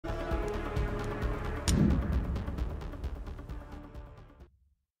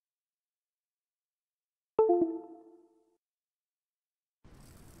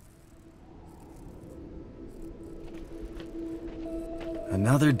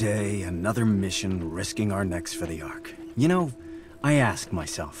Another day, another mission, risking our necks for the Ark. You know, I ask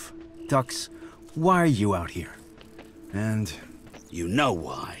myself, Dux, why are you out here? And... You know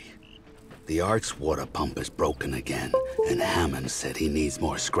why. The Ark's water pump is broken again, and Hammond said he needs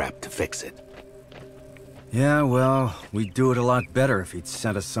more scrap to fix it. yeah, well, we'd do it a lot better if he'd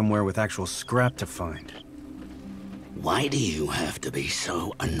sent us somewhere with actual scrap to find. Why do you have to be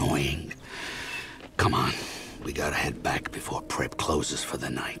so annoying? Come on, we gotta head back before prep closes for the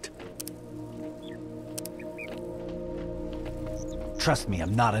night. Trust me,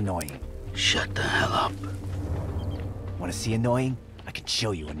 I'm not annoying. Shut the hell up. Want to see annoying? I can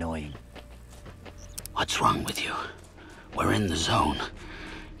show you annoying. What's wrong with you? We're in the zone.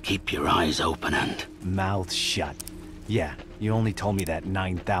 Keep your eyes open and... Mouth shut. Yeah, you only told me that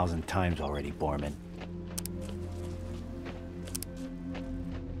 9,000 times already, Borman.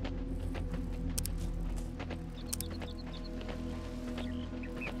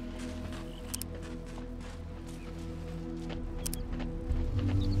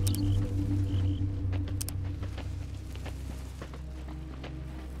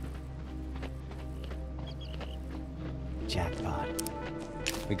 Jackpot.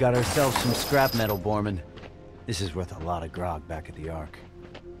 We got ourselves some scrap metal, Borman. This is worth a lot of grog back at the Ark.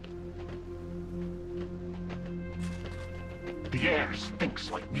 The air stinks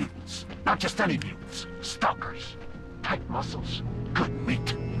like mutants. Not just any mutants. Stalkers. Tight muscles. Good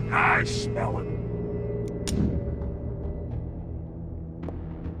meat. I smell it.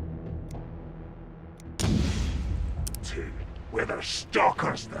 See, where there's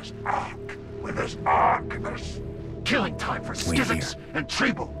stalkers, there's Ark. Where there's Ark, there's... killing time for Skizix and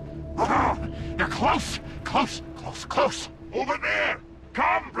Treble. Oh, you're close! Close! Close! Close! Over there!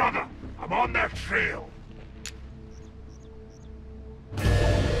 Come, brother! I'm on their trail.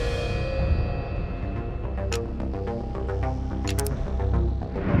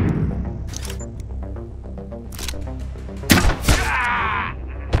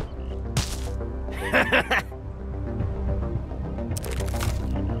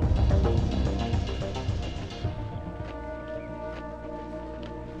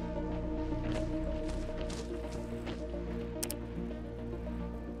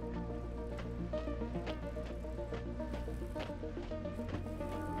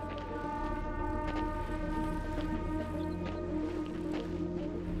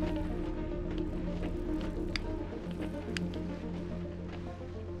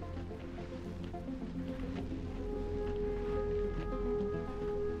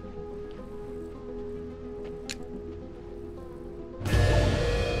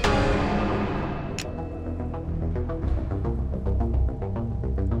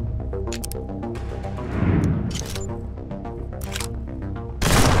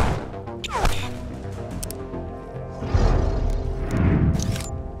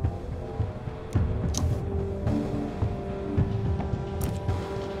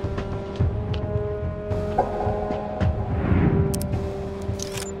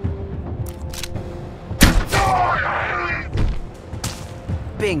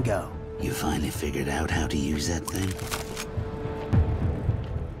 Bingo! You finally figured out how to use that thing?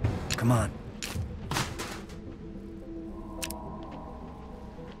 Come on.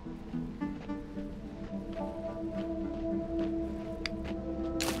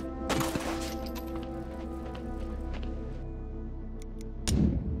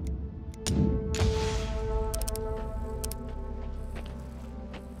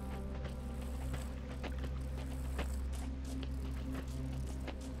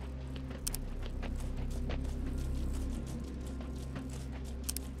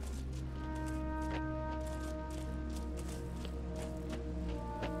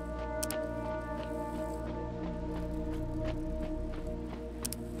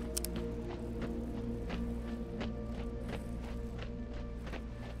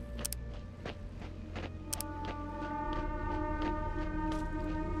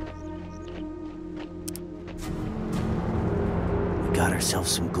 Got ourselves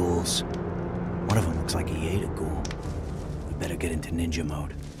some ghouls. One of them looks like he ate a ghoul. We better get into ninja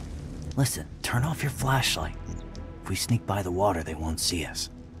mode. Listen, turn off your flashlight. If we sneak by the water, they won't see us.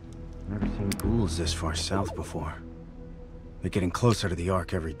 Never seen ghouls this far south before. They're getting closer to the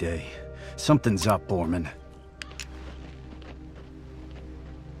Ark every day. Something's up, Borman.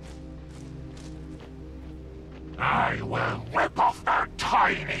 I will rip off their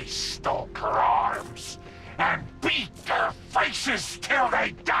tiny stalker arms and beat their faces till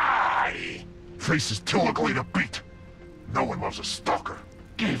they die! Faces too ugly to beat. No one loves a stalker.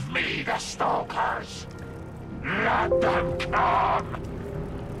 Give me the stalkers. Let them come.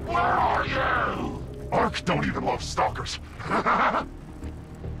 Where are you? Ark don't even love stalkers.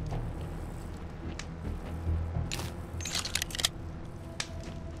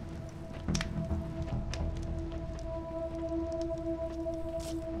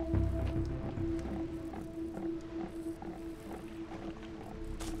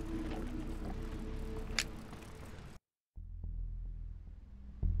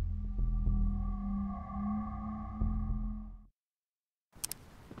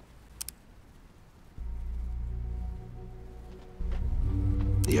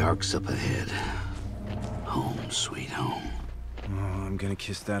 The Ark's up ahead. Home, sweet home. Oh, I'm gonna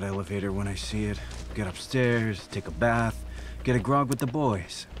kiss that elevator when I see it. Get upstairs, take a bath, get a grog with the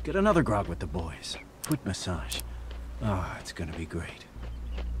boys, get another grog with the boys. Foot massage. Oh, it's gonna be great.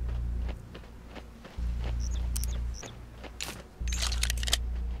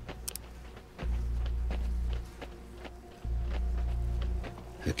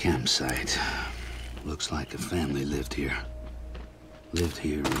 A campsite. Looks like a family lived here. Lived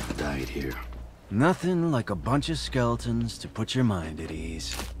here and died here. Nothing like a bunch of skeletons to put your mind at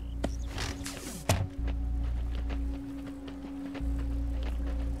ease.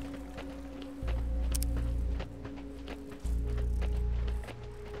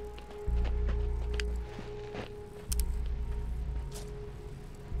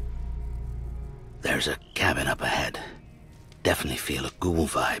 There's a cabin up ahead. Definitely feel a ghoul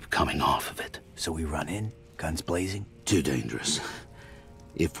vibe coming off of it. So we run in, guns blazing? Too dangerous.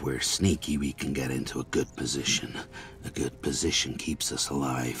 If we're sneaky, we can get into a good position. A good position keeps us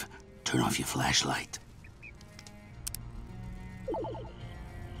alive. Turn off your flashlight.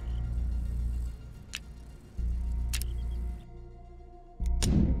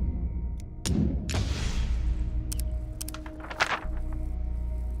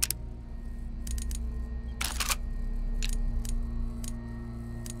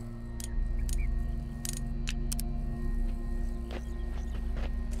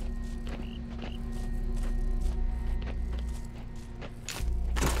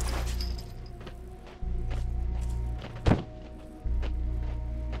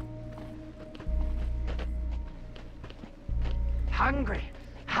 Hungry!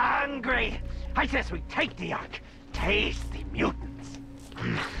 Hungry! I says we take the Ark. Taste the mutants.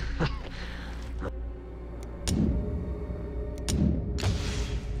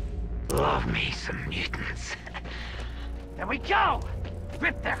 Love me some mutants. There we go!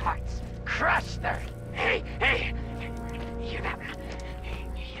 Rip their hearts. Crush their... Hey, hey! You hear that?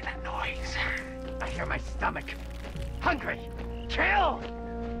 You hear that noise? I hear my stomach. Hungry! Kill!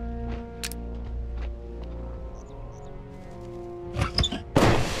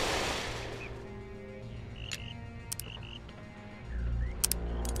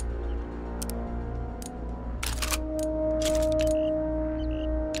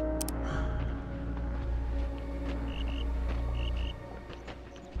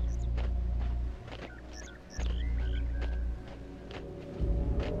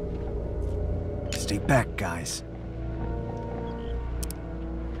 Stay back, guys.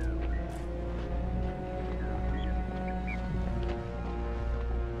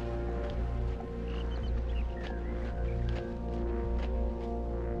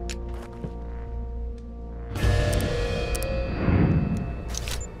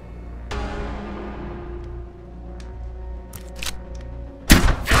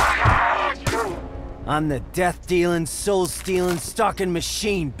 I'm the death-dealing, soul-stealing, stalking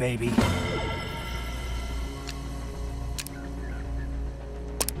machine, baby.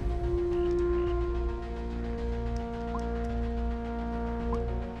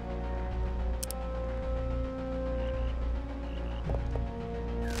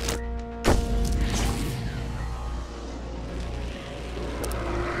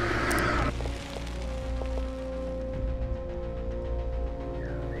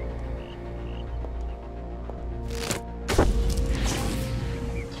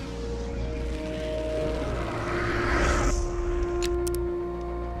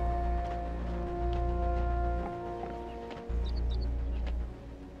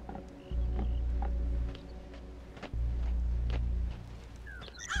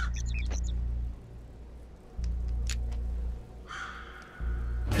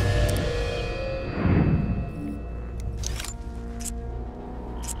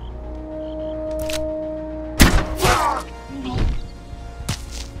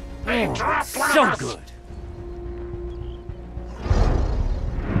 So good.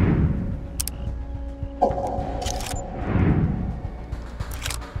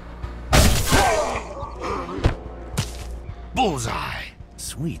 Bullseye!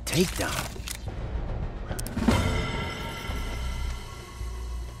 Sweet takedown.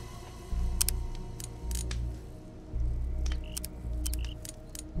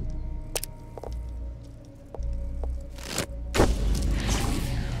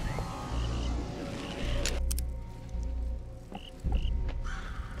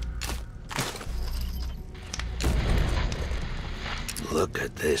 Look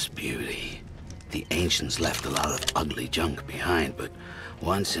at this beauty. The ancients left a lot of ugly junk behind, but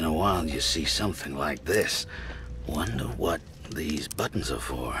once in a while you see something like this. Wonder what these buttons are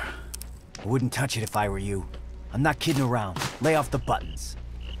for. I wouldn't touch it if I were you. I'm not kidding around. Lay off the buttons.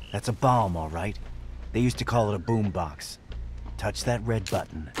 That's a bomb, all right. They used to call it a boombox. Touch that red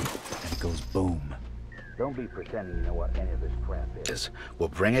button, and it goes boom. Don't be pretending you know what any of this crap is. We'll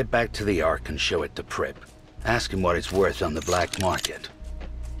bring it back to the Ark and show it to Prip. Ask him what it's worth on the black market.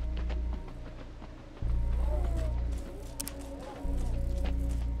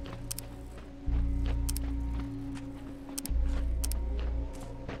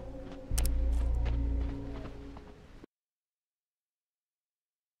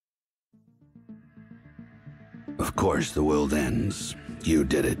 Of course the world ends. You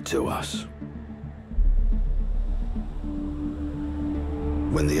did it to us.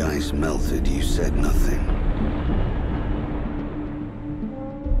 When the ice melted, you said nothing.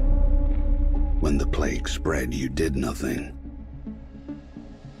 When the plague spread, you did nothing.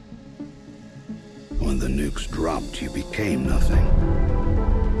 When the nukes dropped, you became nothing.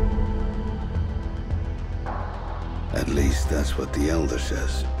 At least that's what the Elder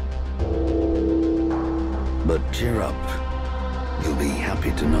says. But cheer up. You'll be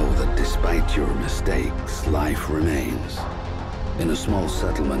happy to know that despite your mistakes, life remains. In a small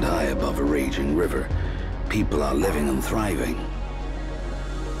settlement high above a raging river, people are living and thriving.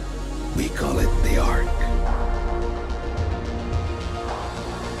 We call it the Ark.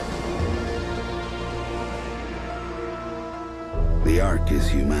 The Ark is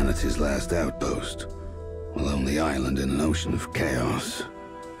humanity's last outpost, a lonely island in an ocean of chaos.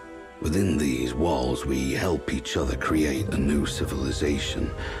 Within these walls, we help each other create a new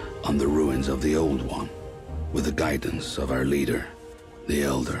civilization on the ruins of the old one, with the guidance of our leader, the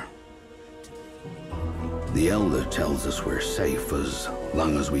Elder. The Elder tells us we're safe as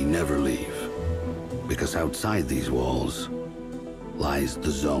long as we never leave, because outside these walls lies the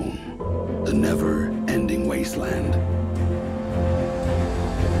Zone, the never-ending wasteland.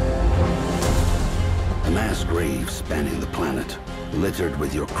 A mass grave spanning the planet, littered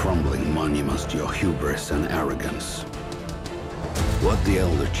with your crumbling monuments to your hubris and arrogance. What the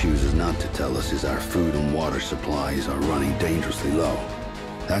Elder chooses not to tell us is our food and water supplies are running dangerously low.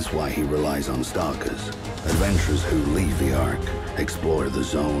 That's why he relies on stalkers, adventurers who leave the Ark, explore the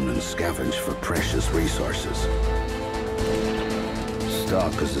Zone, and scavenge for precious resources.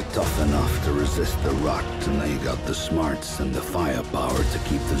 Stalkers are tough enough to resist the rot, and they got the smarts and the firepower to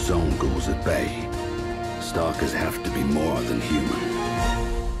keep the Zone ghouls at bay. Stalkers have to be more than human.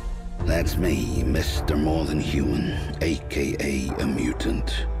 That's me, Mr. More Than Human, aka a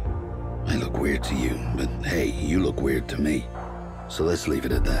mutant. I look weird to you, but hey, you look weird to me. So let's leave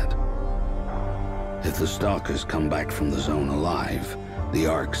it at that. If the Stalkers come back from the Zone alive, the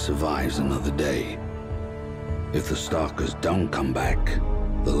Ark survives another day. If the Stalkers don't come back,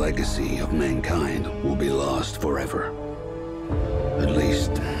 the legacy of mankind will be lost forever. At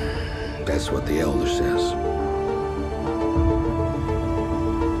least, that's what the Elder says.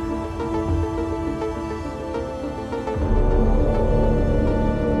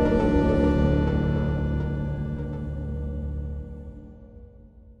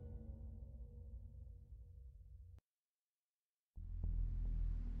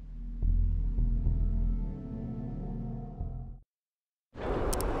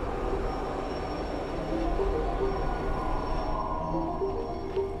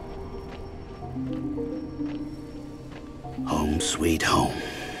 Home sweet home.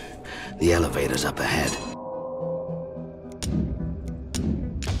 The elevator's up ahead.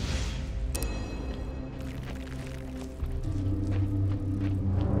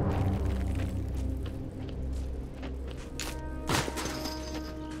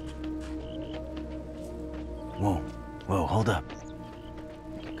 Whoa, hold up.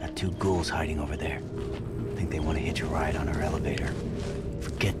 Got two ghouls hiding over there. Think they want to hitch a ride on our elevator.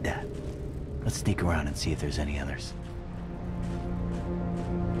 Forget that. Let's sneak around and see if there's any others.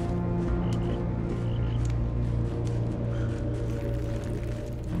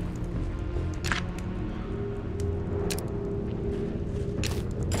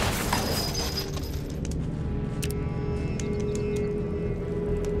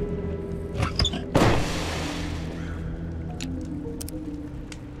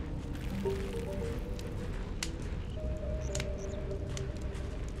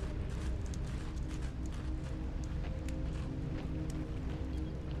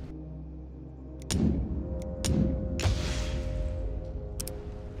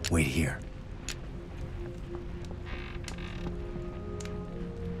 Wait here.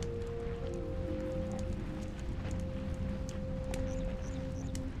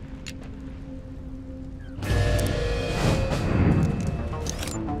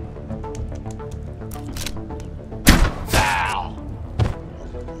 Foul!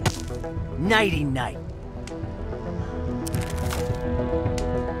 Nighty-night.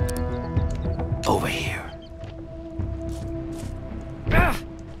 Over here.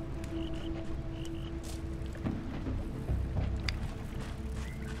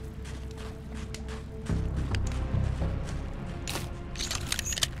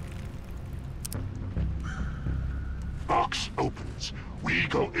 Box opens. We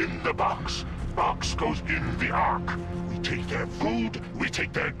go in the box. Box goes in the Ark. We take their food, we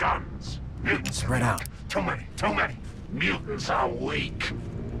take their guns. Mutants Spread out. Too many, too many. Mutants are weak.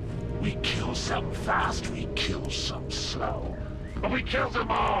 We kill some fast, we kill some slow. But we kill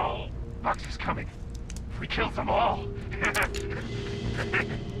them all. Box is coming. We kill them all.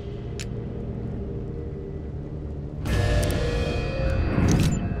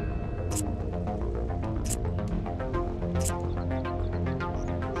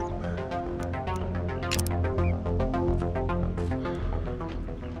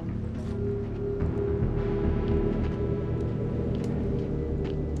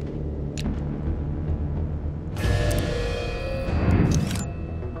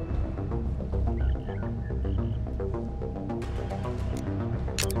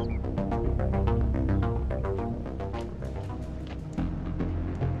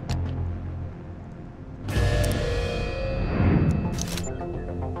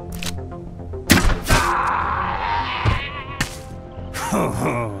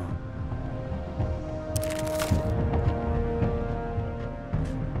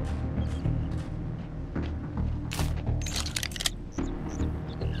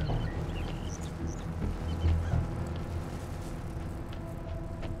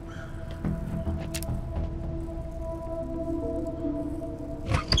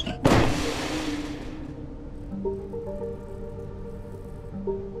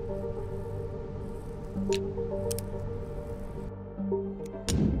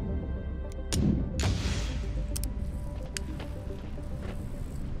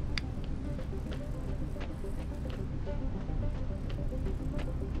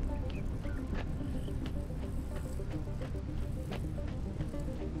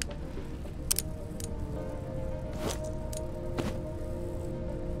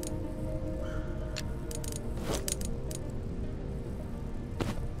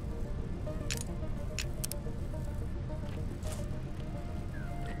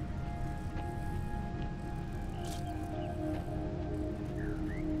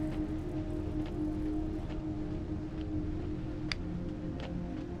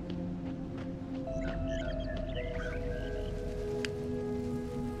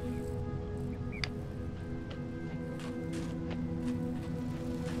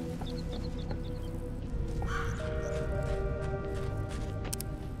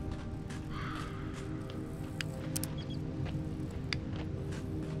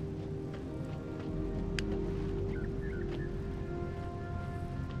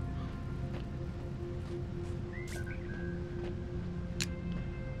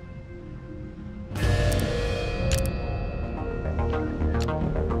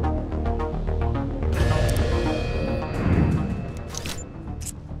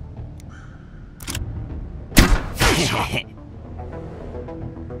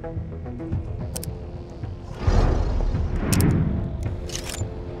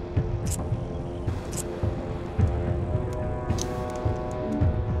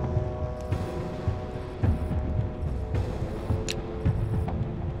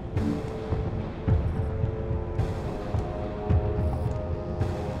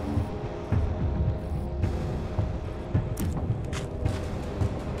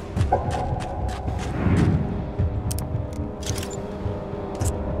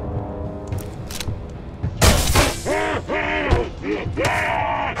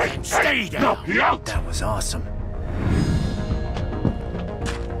 Stay down! No, out! That was awesome.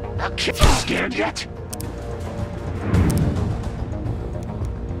 Are you scared yet?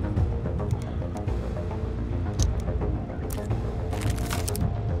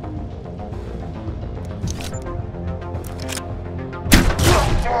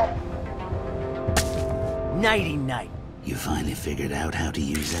 Nighty-night. You finally figured out how to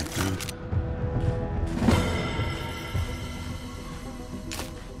use that thing?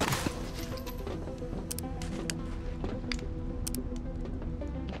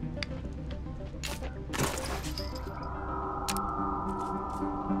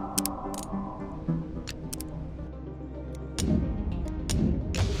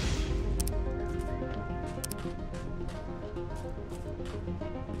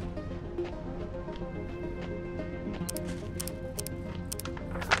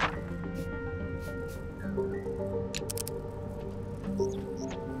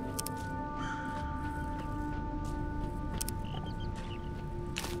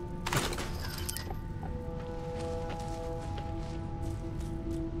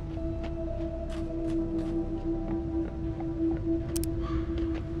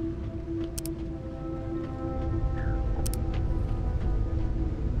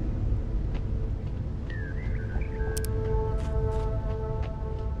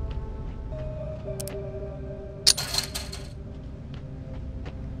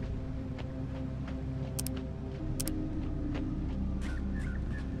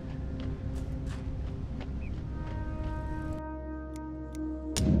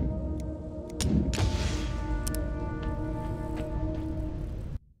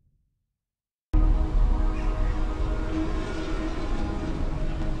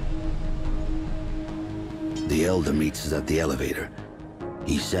 The Elder meets us at the elevator.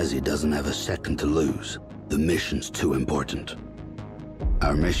 He says he doesn't have a second to lose. The mission's too important.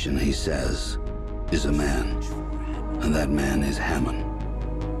 Our mission, he says, is a man. And that man is Hammond.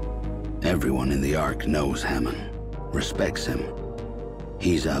 Everyone in the Ark knows Hammond, respects him.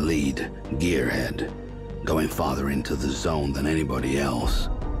 He's our lead, gearhead, going farther into the zone than anybody else,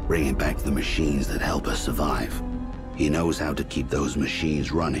 bringing back the machines that help us survive. He knows how to keep those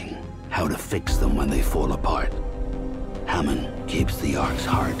machines running, how to fix them when they fall apart. Hammond keeps the Ark's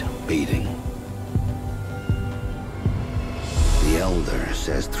heart beating. The Elder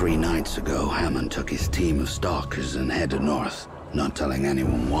says 3 nights ago, Hammond took his team of stalkers and headed north, not telling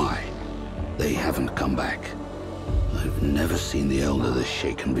anyone why. They haven't come back. I've never seen the Elder this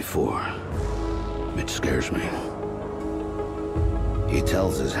shaken before. It scares me. He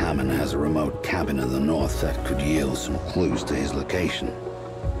tells us Hammond has a remote cabin in the north that could yield some clues to his location.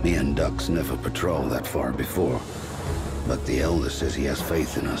 Me and Ducks never patrolled that far before, but the Elder says he has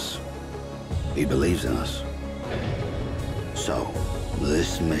faith in us. He believes in us. So,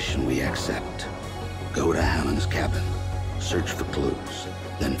 this mission we accept. Go to Hammond's cabin, search for clues,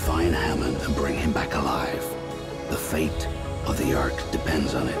 then find Hammond and bring him back alive. The fate of the Ark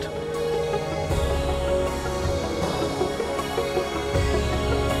depends on it.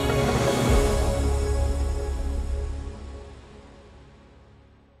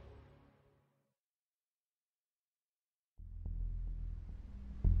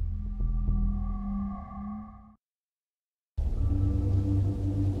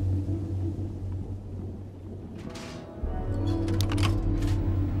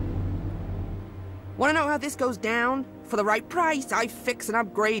 Wanna know how this goes down? For the right price, I fix and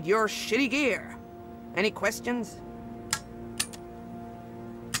upgrade your shitty gear. Any questions?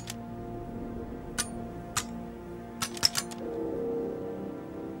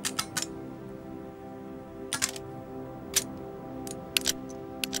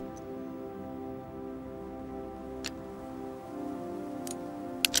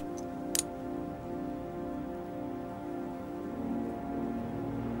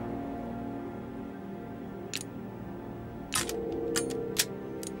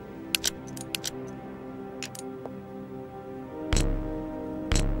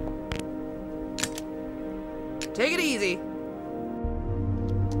 Take it easy.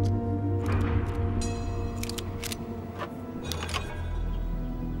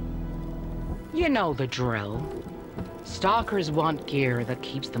 You know the drill. Stalkers want gear that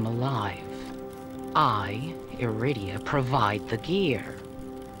keeps them alive. I, Iridia, provide the gear.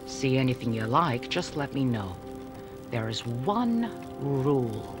 See anything you like, just let me know. There is one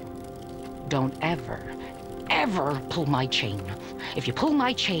rule. Don't ever pull my chain. If you pull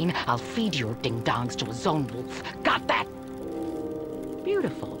my chain, I'll feed your ding-dongs to a zone wolf. Got that?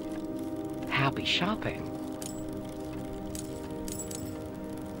 Beautiful. Happy shopping.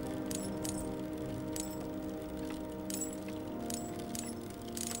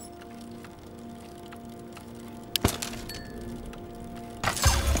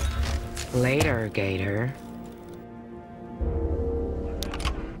 Later, Gator.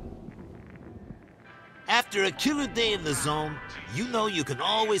 After a killer day in the zone, you know you can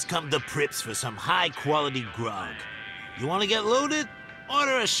always come to Prips for some high-quality grog. You want to get loaded?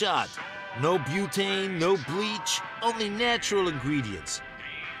 Order a shot. No butane, no bleach, only natural ingredients.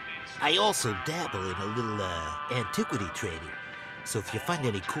 I also dabble in a little, antiquity trading. So if you find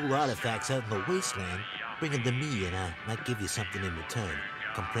any cool artifacts out in the wasteland, bring them to me and I might give you something in return.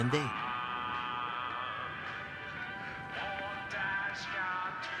 Comprende?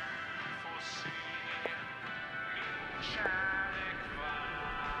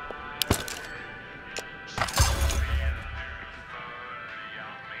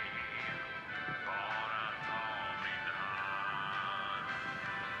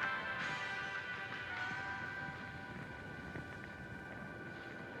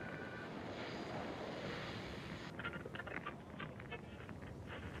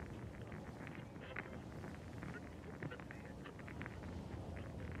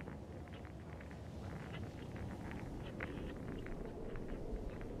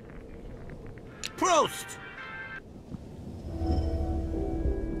 Prost!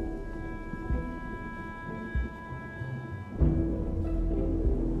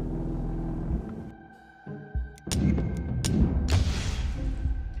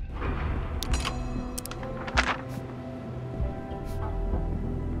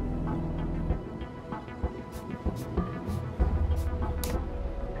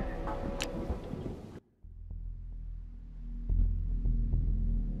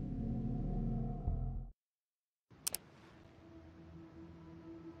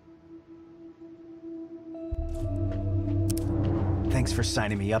 Thanks for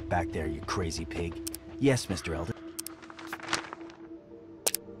signing me up back there, you crazy pig. Yes, Mr. Elder.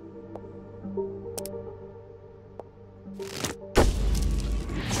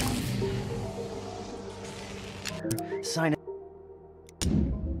 Sign it.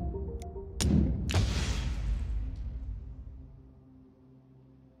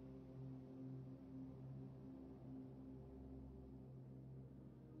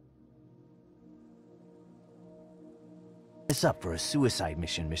 This up for a suicide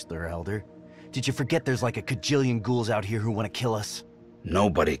mission, Mr. Elder. Did you forget there's like a cajillion ghouls out here who want to kill us?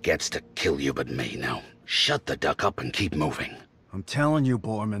 Nobody gets to kill you but me now. Shut the duck up and keep moving. I'm telling you,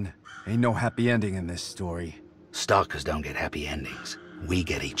 Borman, ain't no happy ending in this story. Stalkers don't get happy endings. We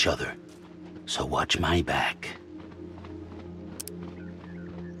get each other. So watch my back.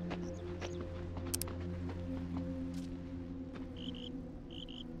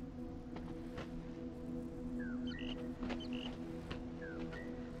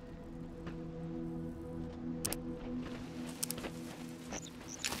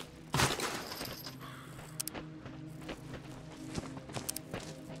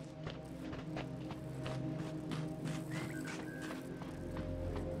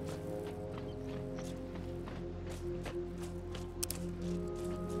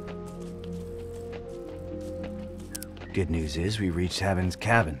 Good news is we reached Haven's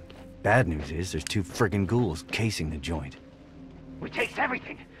cabin. Bad news is there's 2 friggin' ghouls casing the joint. We chased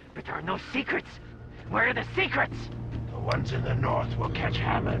everything, but there are no secrets. Where are the secrets? The ones in the north will catch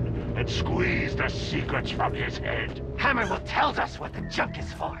Hammond and squeeze the secrets from his head. Hammer will tell us what the junk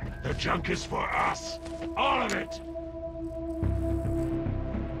is for. The junk is for us. All of it.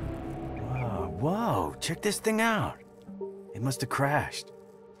 Whoa, check this thing out. It must have crashed.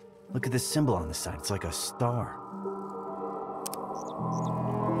 Look at this symbol on the side, it's like a star.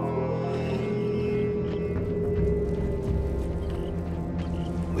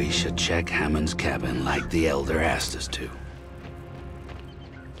 We should check Hammond's cabin like the Elder asked us to.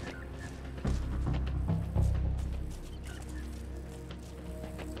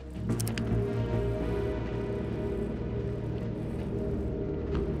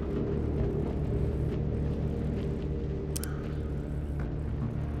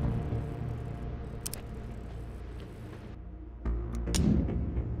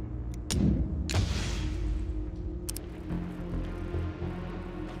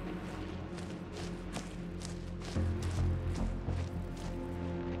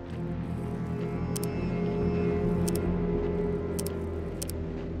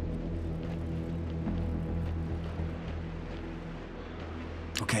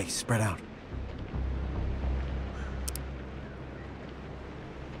 Okay, spread out.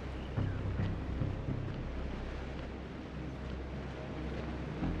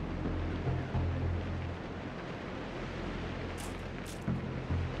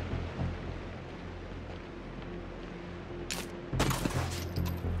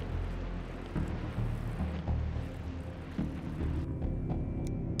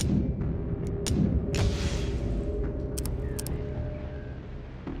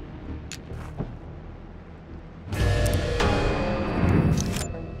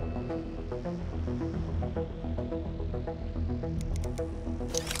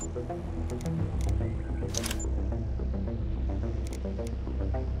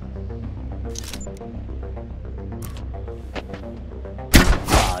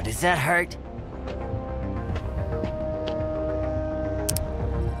 Does that hurt?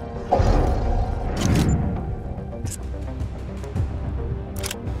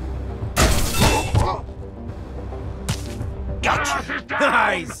 Gotcha!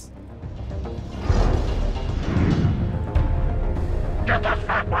 Nice! Get the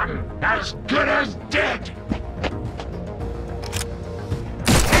fat one! As good as dead!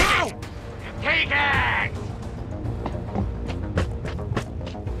 Take it!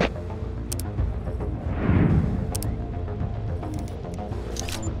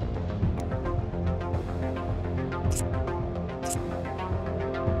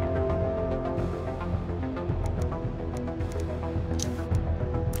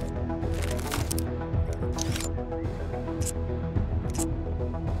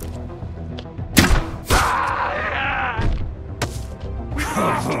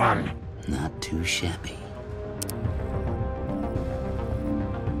 Not too shabby.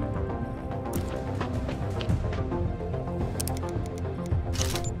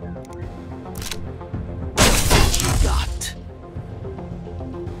 What you got?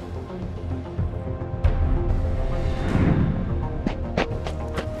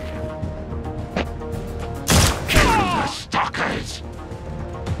 The stalkers!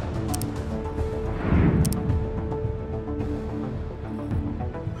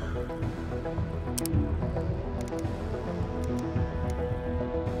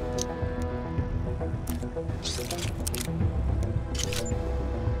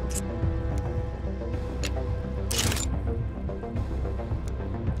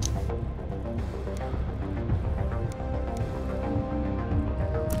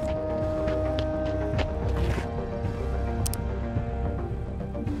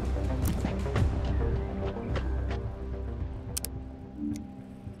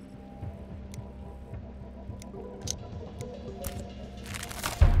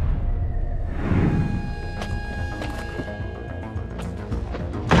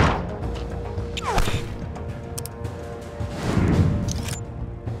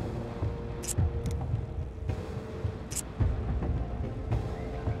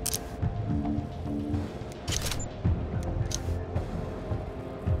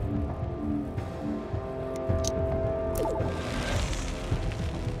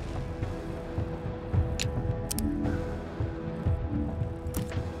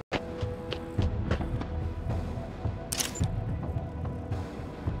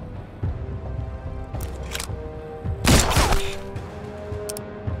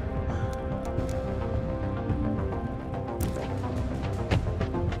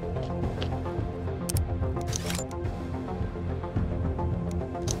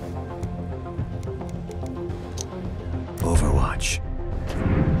 Overwatch.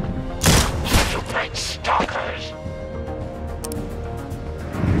 Stupid stalkers!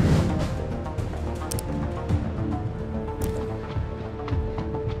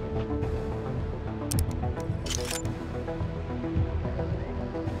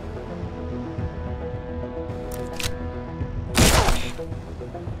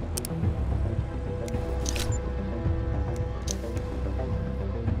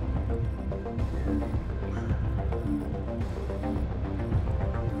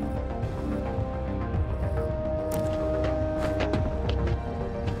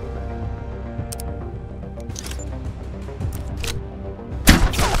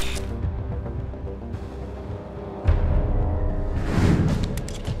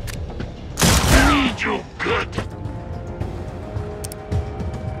 You good?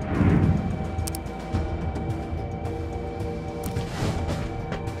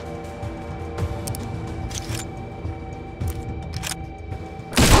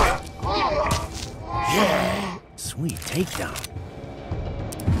 Sweet takedown.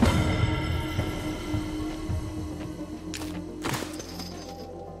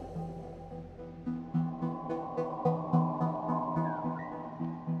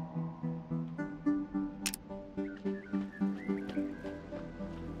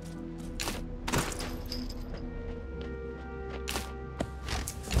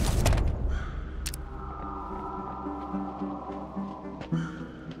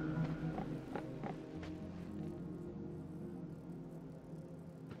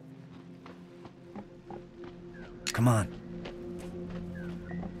 Come on.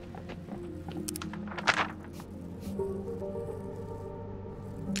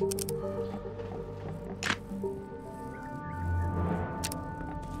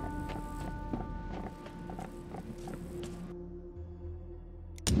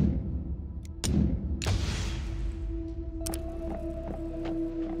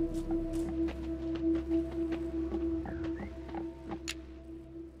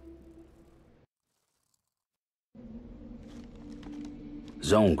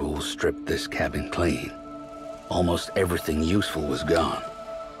 Zone ghouls stripped this cabin clean. Almost everything useful was gone.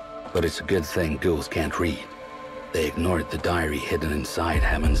 But it's a good thing ghouls can't read. They ignored the diary hidden inside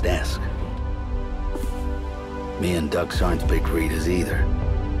Hammond's desk. Me and Ducks aren't big readers either.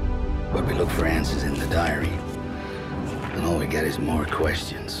 But we look for answers in the diary. And all we get is more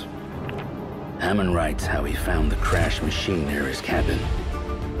questions. Hammond writes how he found the crashed machine near his cabin.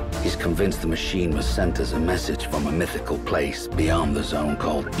 He's convinced the machine was sent as a message from a mythical place beyond the zone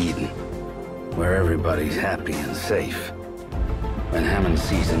called Eden, where everybody's happy and safe. When Hammond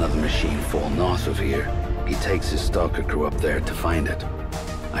sees another machine fall north of here, he takes his stalker crew up there to find it.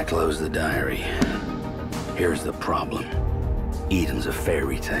 I close the diary. Here's the problem. Eden's a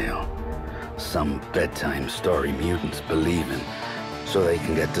fairy tale. Some bedtime story mutants believe in, so they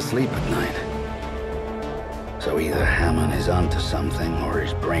can get to sleep at night. So either Hammond is onto something, or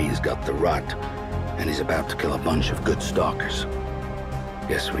his brain's got the rot, and he's about to kill a bunch of good stalkers.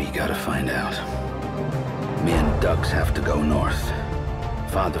 Guess we gotta find out. Me and Ducks have to go north.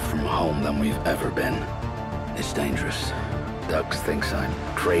 Farther from home than we've ever been. It's dangerous. Ducks thinks I'm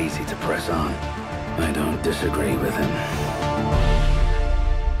crazy to press on. I don't disagree with him.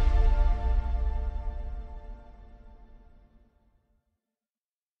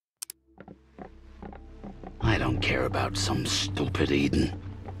 I don't care about some stupid Eden,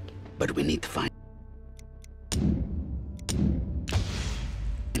 but we need to find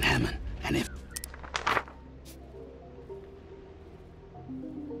Hammond, and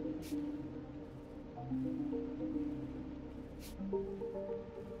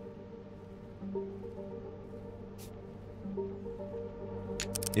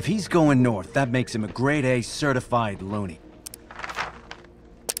if he's going north, that makes him a grade A certified loony.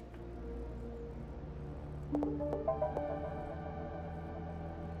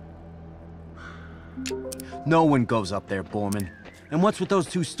 No one goes up there, Borman. And what's with those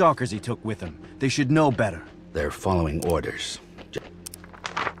two stalkers he took with him? They should know better. they're following orders.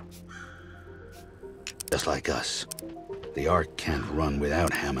 Just like us. The Ark can't run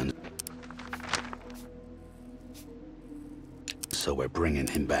without Hammond. So we're bringing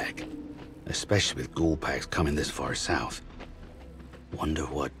him back. Especially with ghoul packs coming this far south. Wonder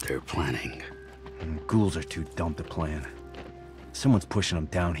what they're planning. Ghouls are too dumb to plan. Someone's pushing them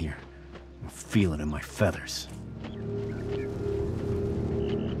down here. I feel it in my feathers.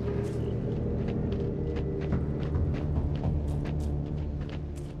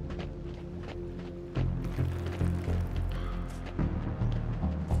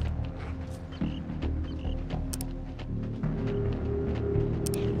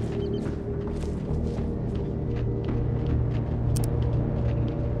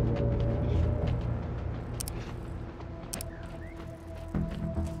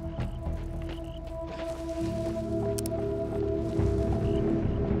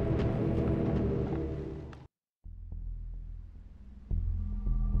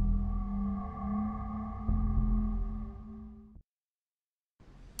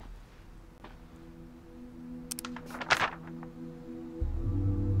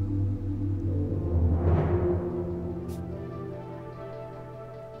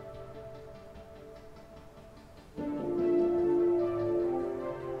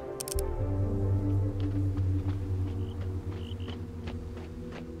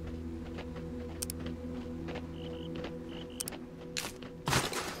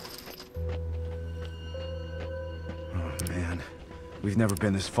 We've never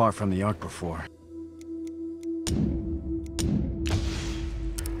been this far from the Ark before.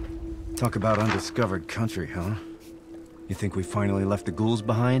 Talk about undiscovered country, huh? You think we finally left the ghouls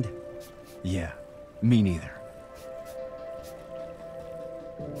behind? Yeah, me neither.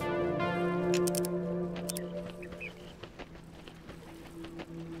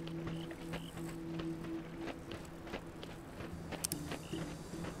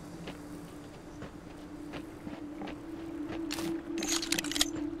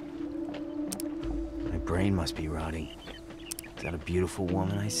 My brain must be rotting. Is that a beautiful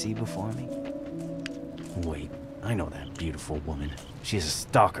woman I see before me? Wait, I know that beautiful woman. She's a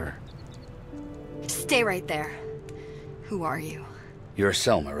stalker. Stay right there. Who are you? You're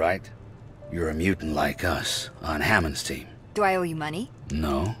Selma, right? You're a mutant like us, on Hammond's team. Do I owe you money?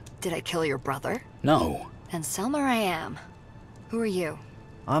 No. Did I kill your brother? No. And Selma I am. Who are you?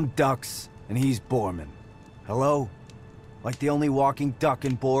 I'm Dux, and he's Borman. Hello? Like the only walking duck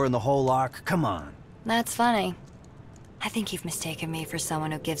and boar in the whole Ark? Come on. That's funny. I think you've mistaken me for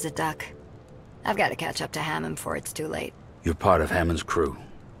someone who gives a duck. I've got to catch up to Hammond before it's too late. You're part of Hammond's crew.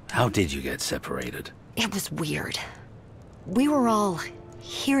 How did you get separated? It was weird. We were all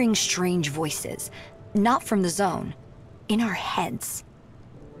hearing strange voices. Not from the zone. In our heads.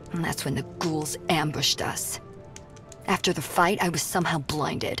 And that's when the ghouls ambushed us. After the fight, I was somehow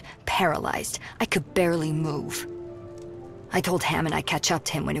blinded, paralyzed. I could barely move. I told Hammond I'd catch up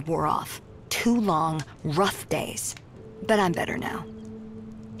to him when it wore off. 2 long, rough days. But I'm better now.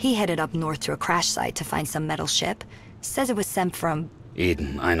 He headed up north to a crash site to find some metal ship. Says it was sent from...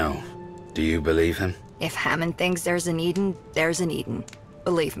 Eden, I know. Do you believe him? If Hammond thinks there's an Eden, there's an Eden.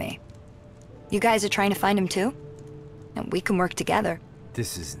 Believe me. You guys are trying to find him too? And we can work together.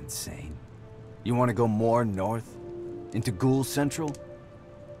 This is insane. You want to go more north? Into Ghoul Central?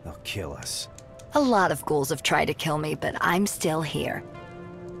 They'll kill us. A lot of ghouls have tried to kill me, but I'm still here.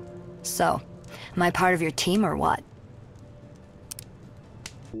 So, am I part of your team or what?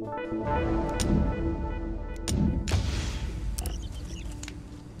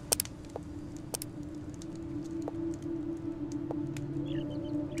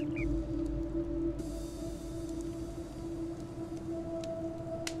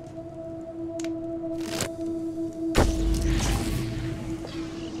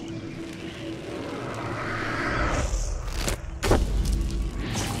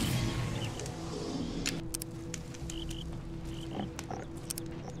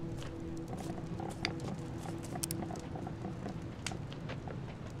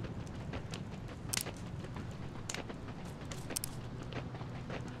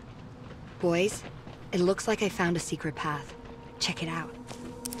 Boys, it looks like I found a secret path. Check it out.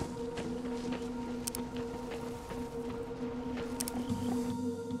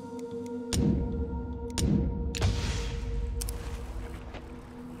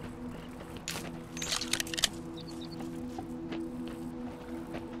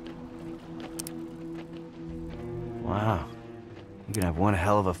 Wow. You can have one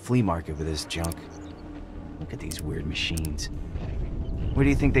hell of a flea market with this junk. Look at these weird machines. Where do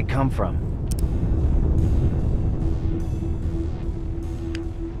you think they come from?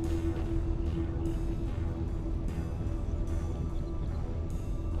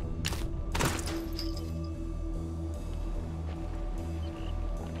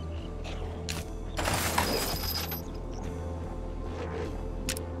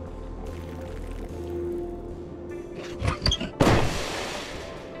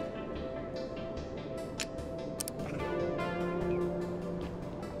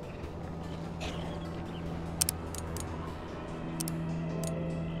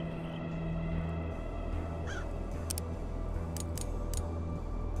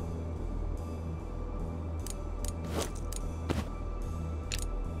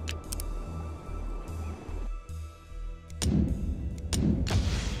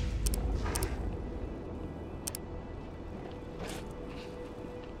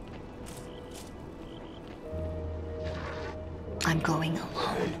 I'm going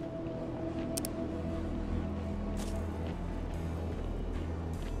alone.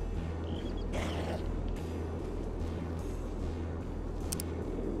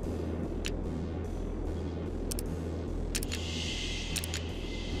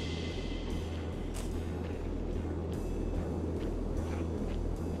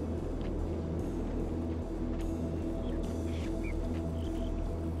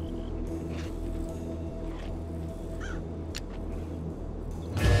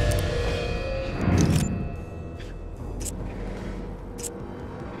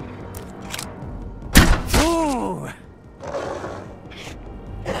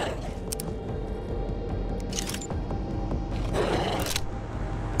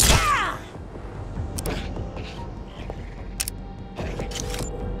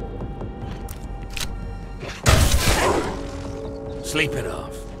 Sleep it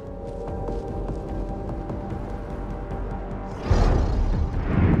off.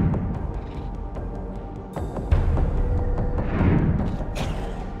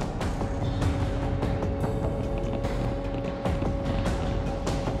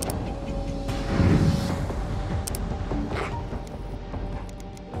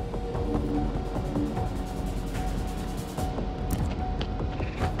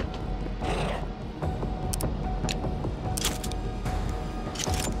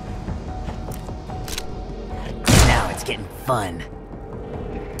 Getting fun.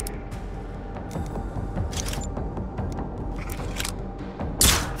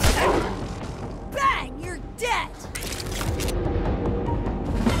 Bang! You're dead!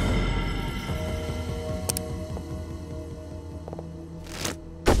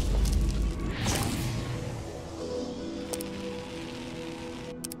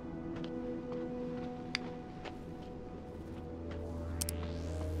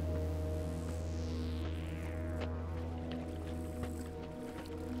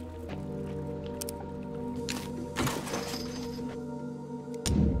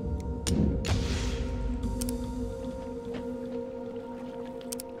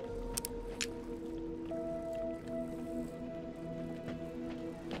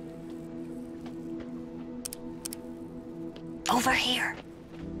 Over here.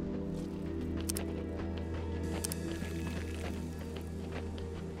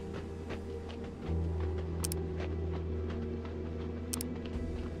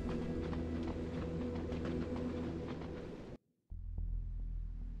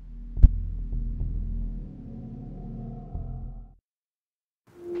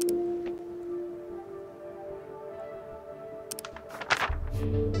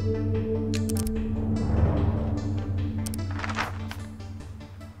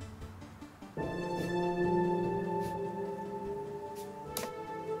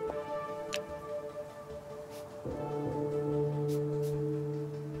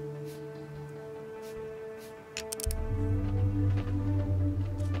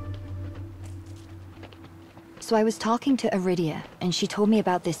 So I was talking to Iridia, and she told me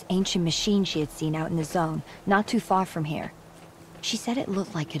about this ancient machine she had seen out in the zone, not too far from here. She said it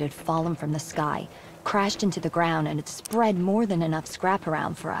looked like it had fallen from the sky, crashed into the ground, and it spread more than enough scrap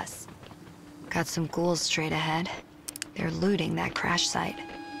around for us. Got some ghouls straight ahead. They're looting that crash site.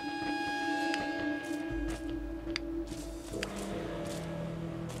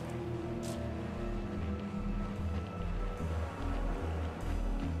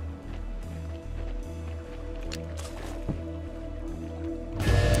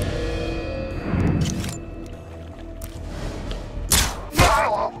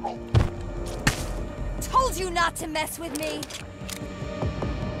 Told you not to mess with me!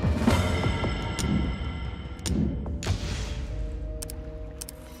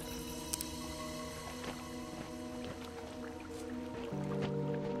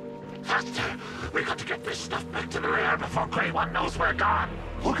 Faster! We got to get this stuff back to the lair before Grey One knows we're gone!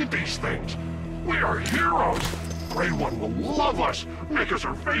 Look at these things! We are heroes! Grey One will love us, make us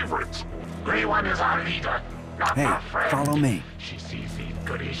her favorites! Grey One is our leader, not Hey, our friend. follow me. She sees these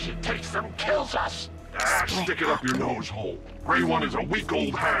goodies, she takes them, kills us! Stick it up your nose hole. Grey One is a weak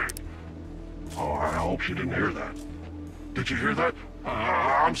old hag. Oh, I hope she didn't hear that. Did you hear that?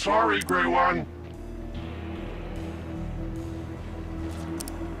 I'm sorry, Grey One.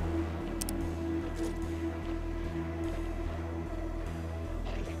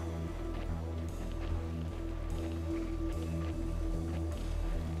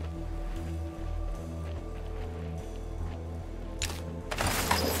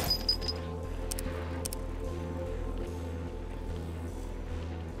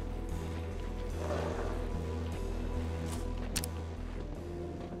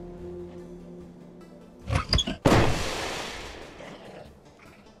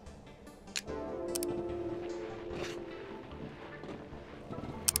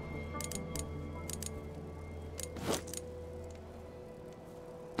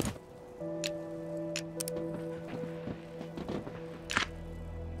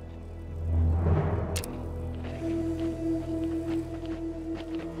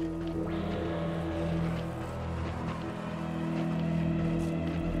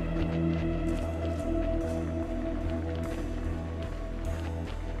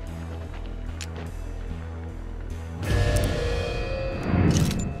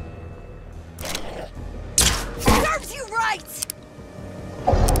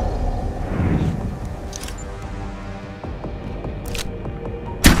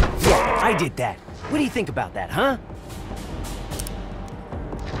 I did that. What do you think about that, huh?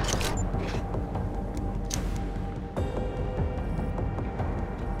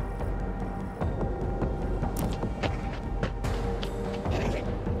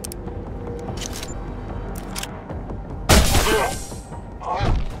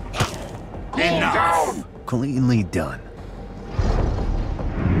 Cool Enough! down! Cleanly done.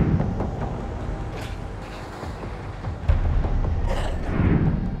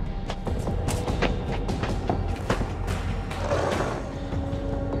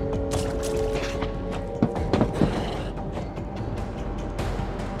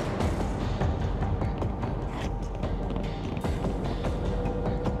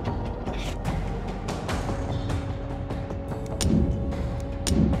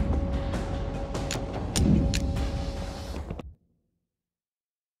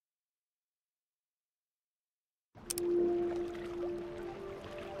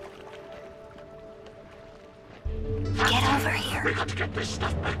 Get over here. We got to get this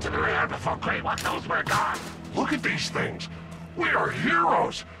stuff back to the lair before Grey One knows we're gone. Look at these things. We are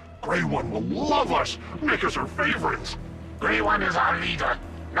heroes. Grey One will love us, make us her favorites. Grey One is our leader,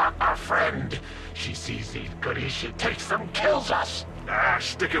 not our friend. She sees these goodies, she takes them, kills us. Ah,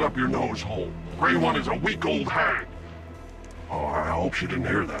 stick it up your nose hole. Grey One is a weak old hag. Oh, I hope she didn't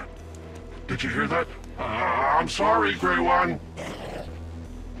hear that. Did you hear that? I'm sorry, Grey One.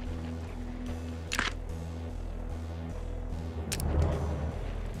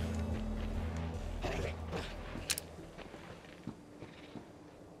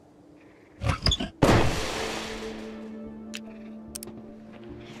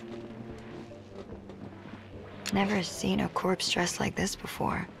 Never seen a corpse dressed like this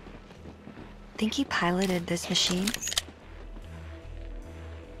before. Think he piloted this machine?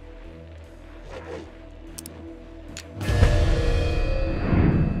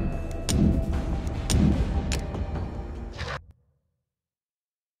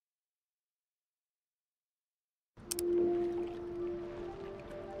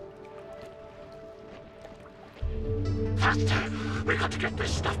 Faster! We got to get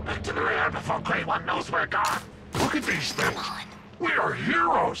this stuff back to the lair before Grey One knows we're gone. Look at these things. We are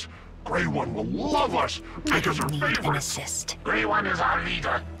heroes. Grey One will love us, make us her Need an favorites. assist. Grey One is our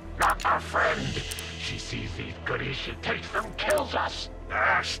leader, not our friend. She sees these goodies, she takes them, kills us.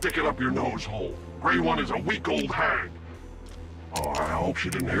 Ah, stick it up your nose hole. Grey One is a weak old hag. Oh, I hope she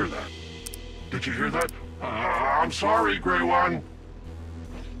didn't hear that. Did you hear that? I'm sorry, Grey One.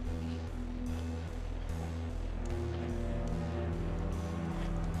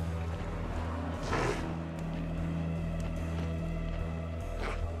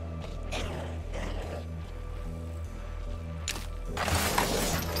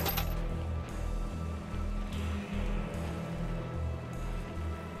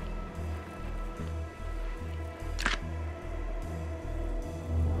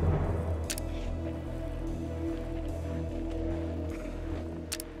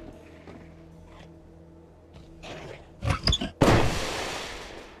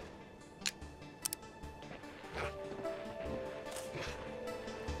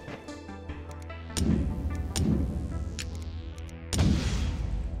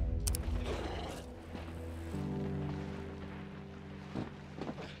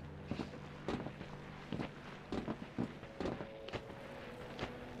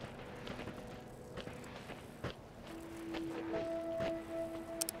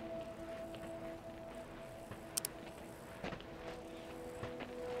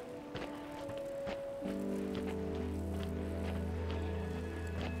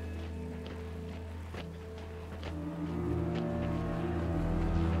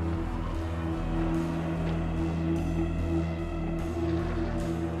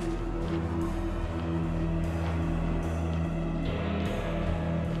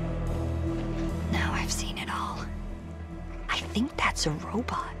 I think that's a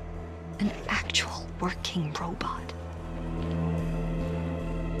robot. An actual working robot.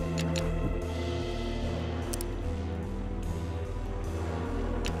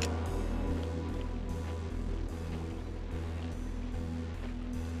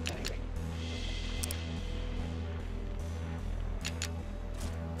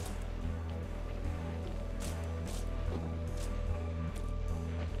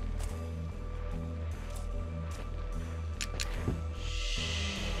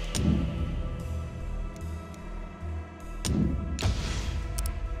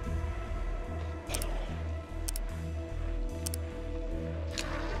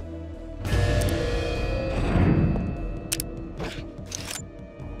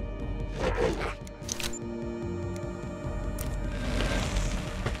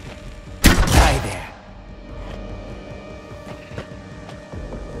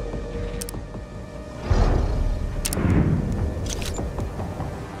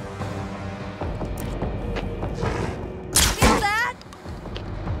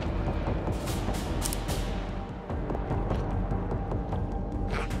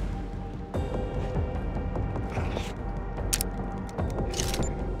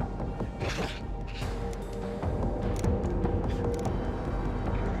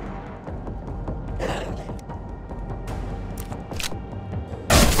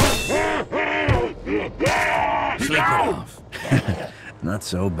 Sleep it off. Not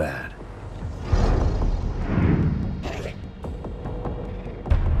so bad.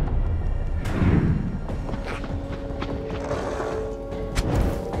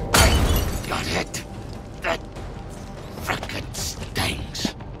 Got it. That frickin'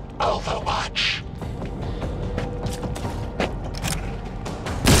 stings. Overwatch.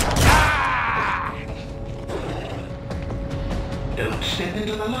 Don't step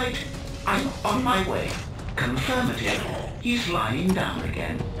into the light. I'm on my way. Confirmative. He's lying down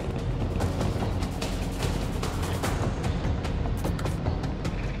again.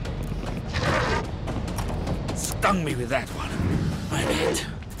 Stung me with that one. I'm hit.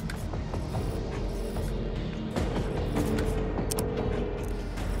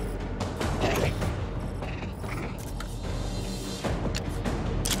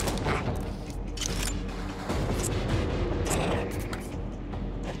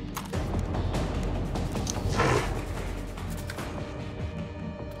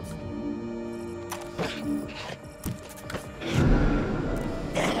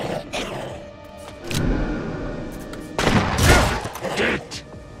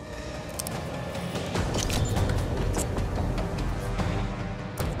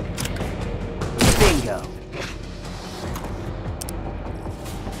 Bingo.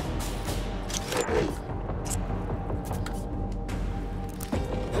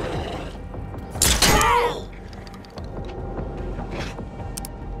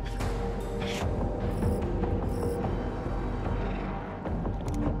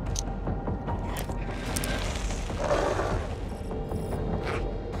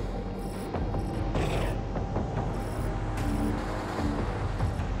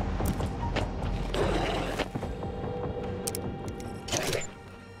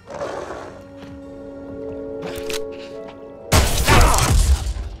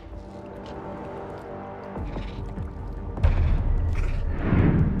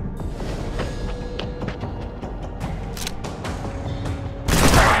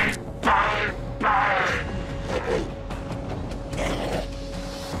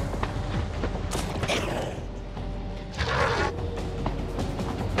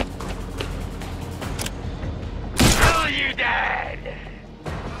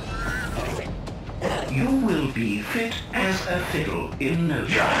 You will be fit as a fiddle in no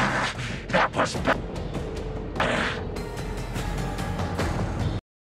time. That was